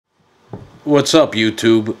What's up,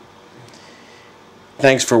 YouTube?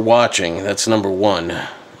 Thanks for watching. That's number one.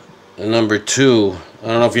 And number two, I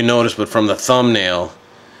don't know if you noticed, but from the thumbnail,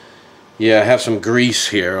 yeah, I have some grease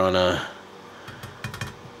here on a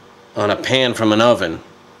pan from an oven.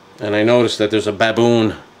 And I noticed that there's a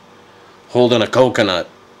baboon holding a coconut.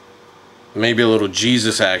 Maybe a little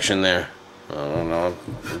Jesus action there. I don't know. I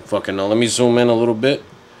don't fucking know. Let me zoom in a little bit.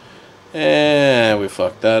 And we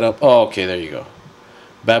fucked that up. Oh, okay, there you go.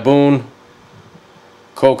 Baboon,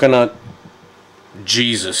 coconut,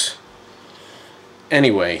 Jesus.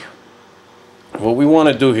 Anyway, what we want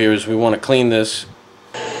to do here is we want to clean this.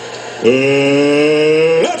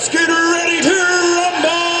 Let's get ready to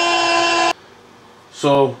rumble!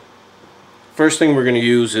 So, first thing we're going to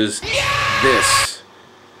use is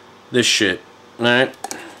this shit. Alright?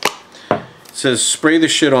 It says spray the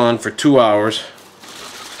shit on for 2 hours.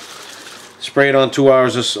 Spray it on 2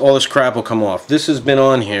 hours, all this crap will come off. This has been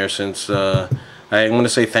on here since, I'm going to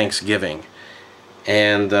say Thanksgiving.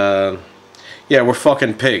 And, yeah, we're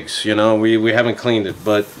fucking pigs, you know, we haven't cleaned it,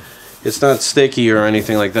 but it's not sticky or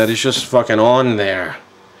anything like that. It's just fucking on there.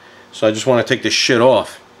 So I just want to take this shit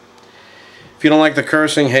off. If you don't like the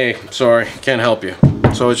cursing, hey, sorry, can't help you.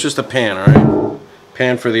 So it's just a pan, alright?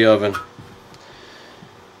 Pan for the oven.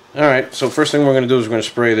 Alright, so first thing we're going to do is we're going to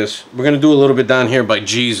spray this. We're going to do a little bit down here by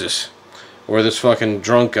Jesus. Or this fucking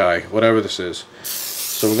drunk guy, whatever this is.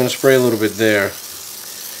 So we're going to spray a little bit there.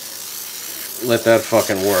 Let that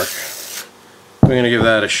fucking work. We're going to give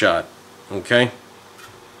that a shot. Okay?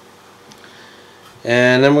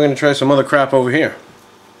 And then we're going to try some other crap over here.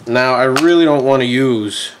 Now, I really don't want to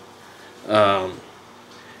use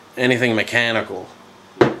anything mechanical.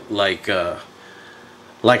 Like a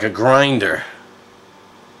grinder.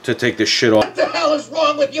 To take this shit off. What the hell is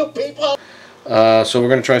wrong with you people? So we're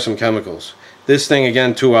going to try some chemicals. This thing,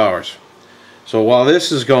 again, 2 hours. So while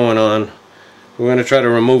this is going on, we're going to try to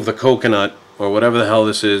remove the coconut, or whatever the hell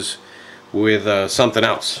this is, with something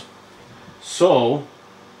else. So,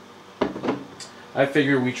 I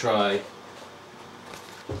figure we try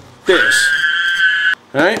this.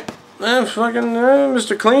 Alright? Fucking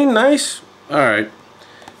Mr. Clean, nice. Alright.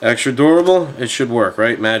 Extra durable, it should work,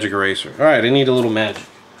 right? Magic eraser. Alright, I need a little magic.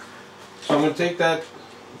 So I'm going to take that,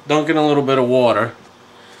 dunk in a little bit of water.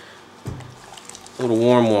 A little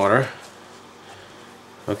warm water.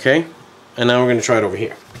 Okay? And now we're going to try it over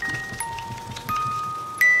here.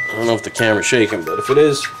 I don't know if the camera's shaking, but if it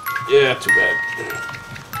is, yeah, too bad.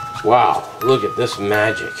 Wow, look at this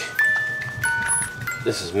magic.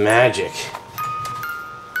 This is magic.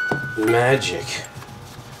 Magic.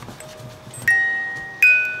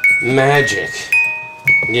 Magic.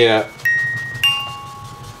 Yeah.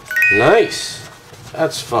 Nice.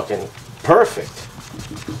 That's fucking perfect.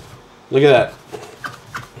 Look at that.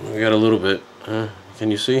 We got a little bit. Can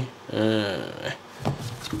you see?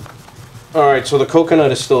 Alright, so the coconut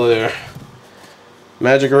is still there.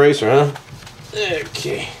 Magic eraser, huh?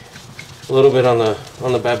 Okay. A little bit on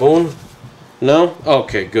the baboon. No?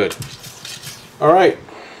 Okay, good. Alright.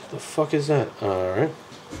 The fuck is that? Alright.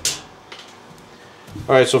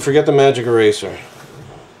 Alright, so forget the magic eraser.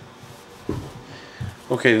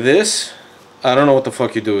 Okay, this, I don't know what the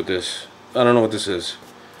fuck you do with this. I don't know what this is.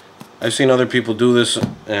 I've seen other people do this,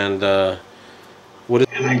 and what is...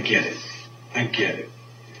 And I get it. I get it.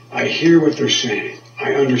 I hear what they're saying.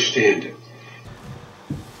 I understand it.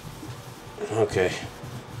 Okay.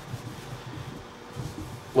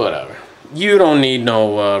 Whatever. You don't need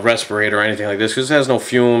no respirator or anything like this, because it has no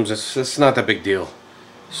fumes. It's not that big deal.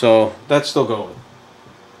 So, that's still going.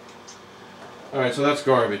 Alright, so that's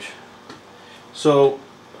garbage. So,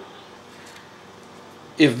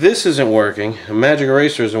 if this isn't working, a magic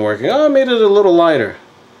eraser isn't working, oh, I made it a little lighter.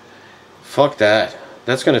 Fuck that.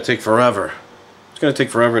 That's going to take forever. It's going to take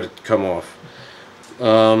forever to come off.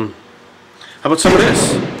 How about some of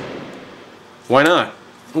this? Why not?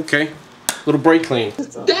 Okay. Little brake clean.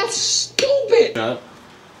 That's stupid!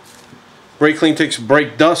 Brake clean takes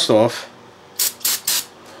brake dust off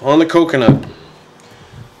on the coconut.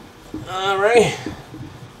 Alright.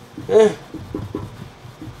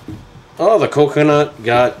 Oh, the coconut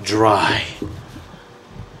got dry.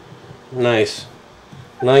 Nice.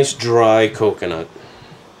 Nice dry coconut.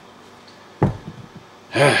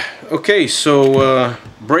 Okay, so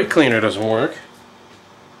brake cleaner doesn't work.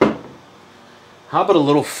 How about a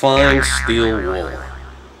little fine steel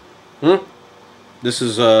wool? This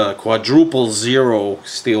is quadruple zero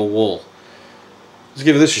steel wool. Let's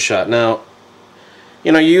give this a shot. Now,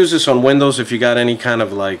 you know, you use this on windows if you got any kind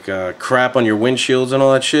of like crap on your windshields and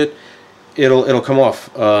all that shit. It'll come off.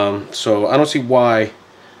 So I don't see why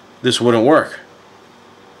this wouldn't work.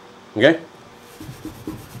 Okay.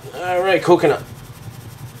 Alright, coconut.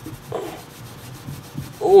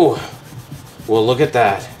 Ooh. Well, look at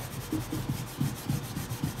that.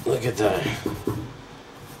 Look at that.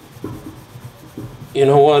 You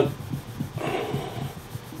know what?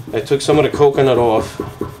 I took some of the coconut off.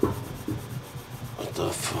 What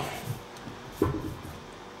the fuck?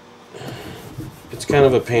 It's kind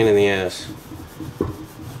of a pain in the ass.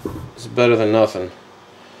 It's better than nothing.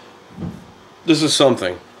 This is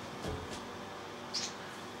something.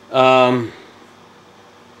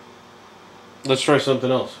 Let's try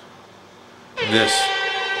something else.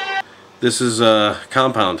 This is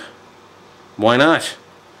compound. Why not?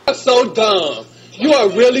 You're so dumb. You are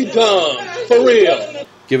really dumb. For real.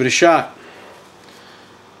 Give it a shot.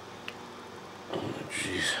 Oh,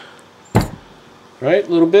 jeez. Right, a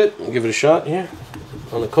little bit. Give it a shot here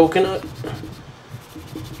on the coconut.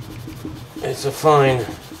 It's a fine.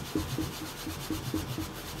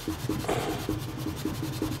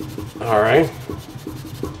 All right.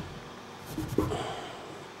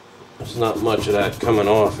 There's not much of that coming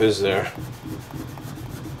off, is there?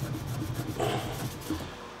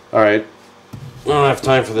 All right. I don't have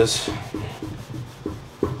time for this.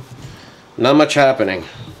 Not much happening.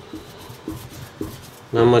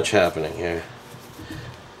 Not much happening here.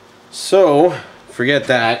 So, forget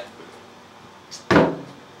that.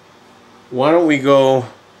 Why don't we go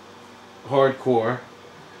hardcore?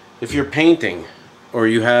 If you're painting, or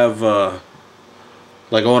you have,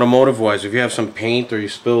 like automotive wise, if you have some paint or you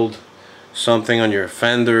spilled something on your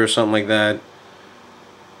fender or something like that,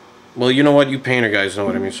 well, you know what? You painter guys know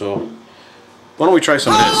what I mean, so why don't we try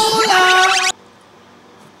some of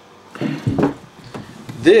this?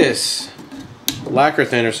 This lacquer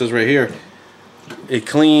thinner says right here, it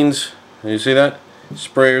cleans, you see that?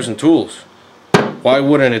 Sprayers and tools. Why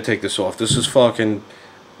wouldn't it take this off? This is fucking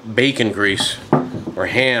bacon grease or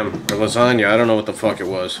ham or lasagna. I don't know what the fuck it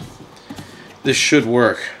was. This should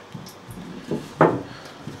work. Put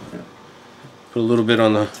a little bit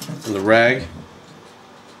on the rag.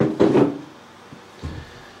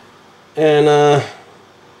 And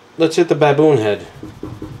let's hit the baboon head.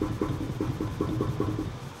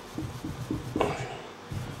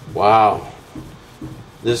 Wow.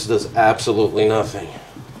 This does absolutely nothing.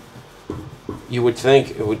 You would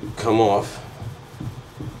think it would come off.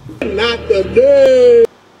 Not the day.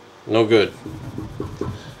 No good.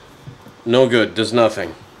 No good. Does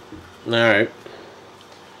nothing. Alright.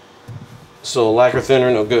 So lacquer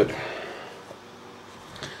thinner, no good.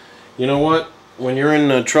 You know what? When you're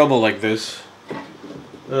in trouble like this,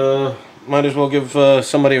 might as well give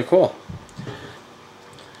somebody a call.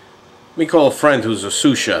 Let me call a friend who's a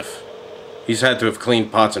sous chef. He's had to have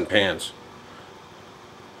cleaned pots and pans.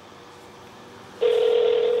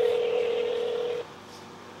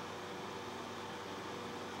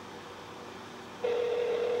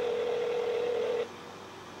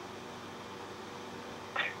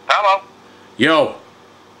 Hello. Yo.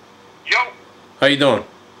 Yo. How you doing?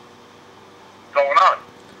 What's going on?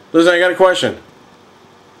 Listen, I got a question.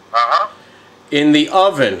 Uh-huh. In the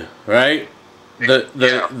oven, right?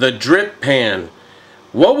 The drip pan.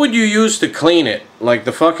 What would you use to clean it? Like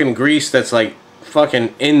the fucking grease that's like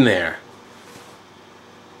fucking in there.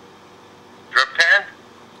 Drip pan?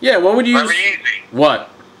 Yeah, what would you use? Very easy. What?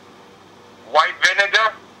 White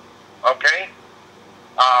vinegar. Okay.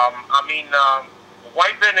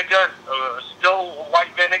 White vinegar, still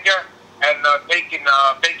white vinegar, and baking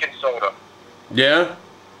soda. Yeah?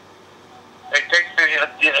 It takes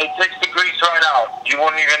the grease right out. You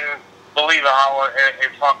won't even believe how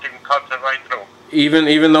it fucking cuts it right through.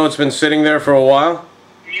 Even though it's been sitting there for a while?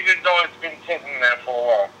 Even though it's been sitting there for a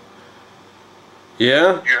while.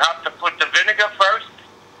 Yeah? You have to put the vinegar first,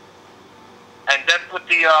 and then put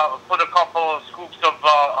a couple of scoops of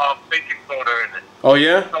baking soda in it. Oh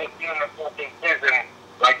yeah? So it's doing the fucking fizzing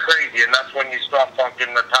like crazy, and that's when you start fucking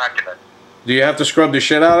attacking it. Do you have to scrub the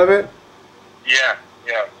shit out of it? Yeah,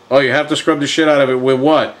 yeah. Oh, you have to scrub the shit out of it with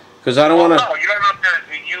what? Because I don't want to... No, you don't have to.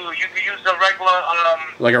 You can use a regular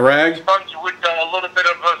like a rag? sponge with a little bit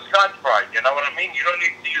of Scotch Brite. You know what I mean? You don't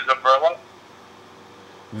need to use a Brillo.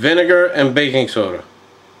 Vinegar and baking soda.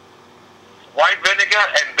 White vinegar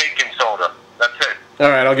and baking soda. That's it. All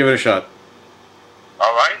right, I'll give it a shot.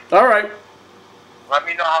 All right. All right. Let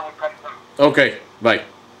me know how it comes out. Okay. Bye.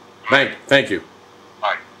 Thank you.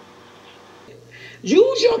 Bye.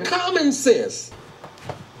 Use your common sense.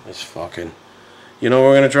 This fucking... You know what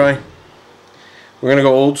we're going to try? We're going to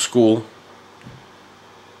go old school.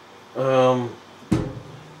 I'm going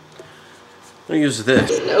to use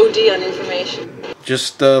this. An OD on information.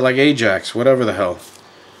 Just like Ajax, whatever the hell.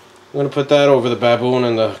 I'm going to put that over the baboon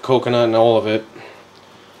and the coconut and all of it.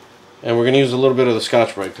 And we're going to use a little bit of the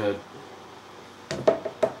Scotch-Brite pad.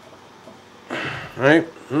 Alright,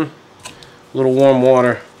 a little warm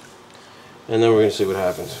water, and then we're going to see what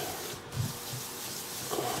happens.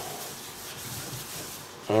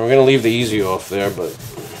 And we're going to leave the easy off there, but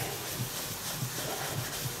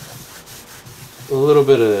a little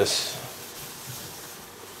bit of this.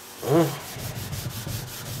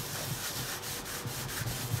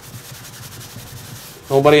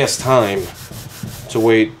 Nobody has time to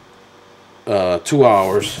wait 2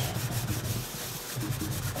 hours.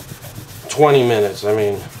 20 minutes, I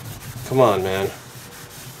mean, come on, man.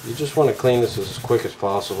 You just want to clean this as quick as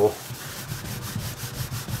possible.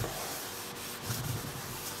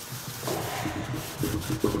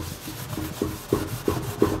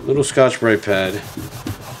 Little Scotch-Brite pad.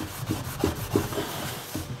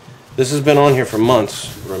 This has been on here for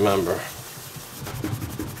months, remember.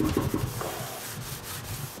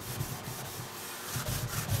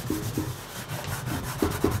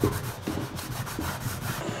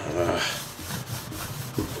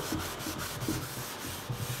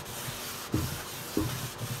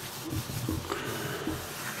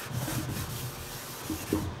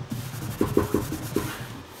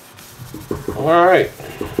 Alright.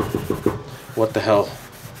 What the hell?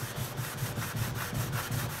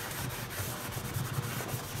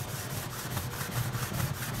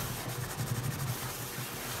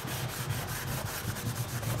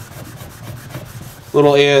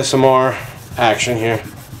 Little ASMR action here.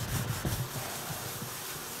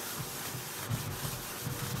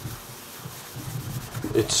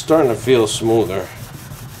 It's starting to feel smoother.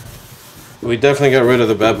 We definitely got rid of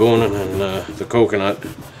the baboon and the coconut.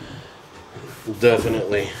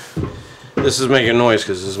 Definitely. This is making noise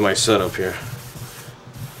because this is my setup here.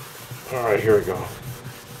 Alright, here we go.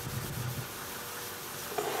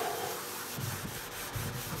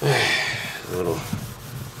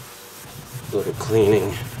 little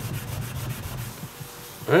cleaning.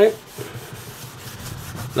 Alright.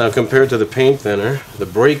 Now compared to the paint thinner, the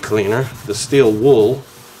brake cleaner, the steel wool,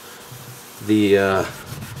 the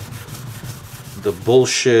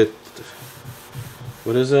bullshit,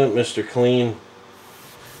 what is that, Mr. Clean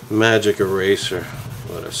Magic Eraser.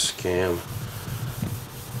 What a scam.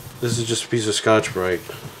 This is just a piece of Scotch-Brite.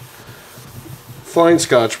 Fine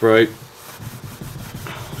Scotch-Brite.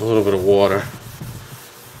 A little bit of water.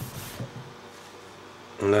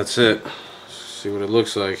 And that's it. See what it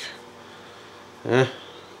looks like. Eh?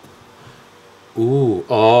 Ooh,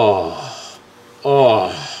 oh.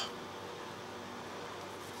 Oh.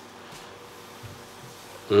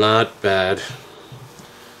 Not bad.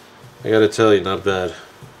 I gotta tell you, not bad.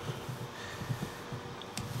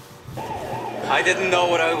 I didn't know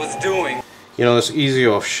what I was doing. You know, this easy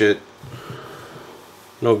off shit.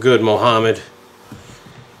 No good, Mohammed.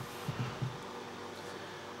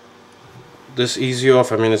 This easy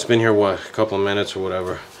off, I mean, it's been here, what, a couple of minutes or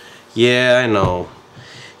whatever. Yeah, I know.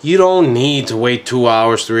 You don't need to wait 2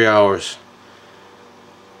 hours, 3 hours.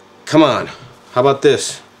 Come on. How about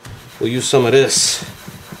this? We'll use some of this.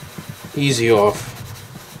 Easy off.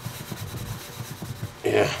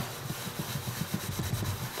 Yeah.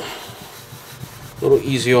 A little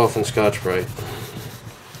easy off in Scotch-Brite.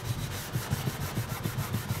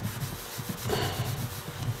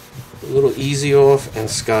 A little easy off and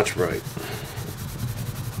Scotch-Brite.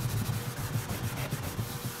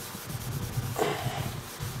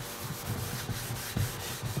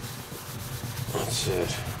 That's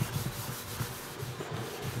it.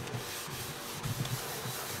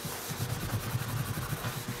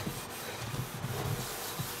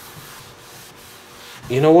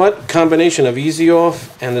 You know what? Combination of Easy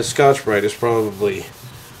Off and the Scotch-Brite is probably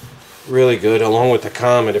really good, along with the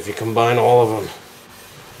Comet if you combine all of them.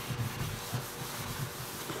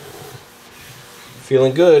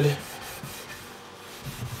 Feeling good.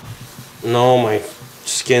 No, my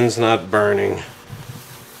skin's not burning.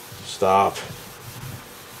 Stop.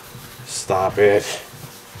 Stop it.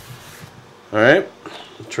 Alright,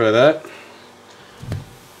 try that.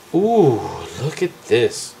 Ooh, look at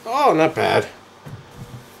this. Oh, not bad.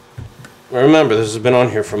 Remember, this has been on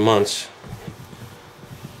here for months.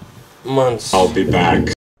 Months. I'll be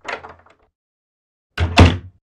back.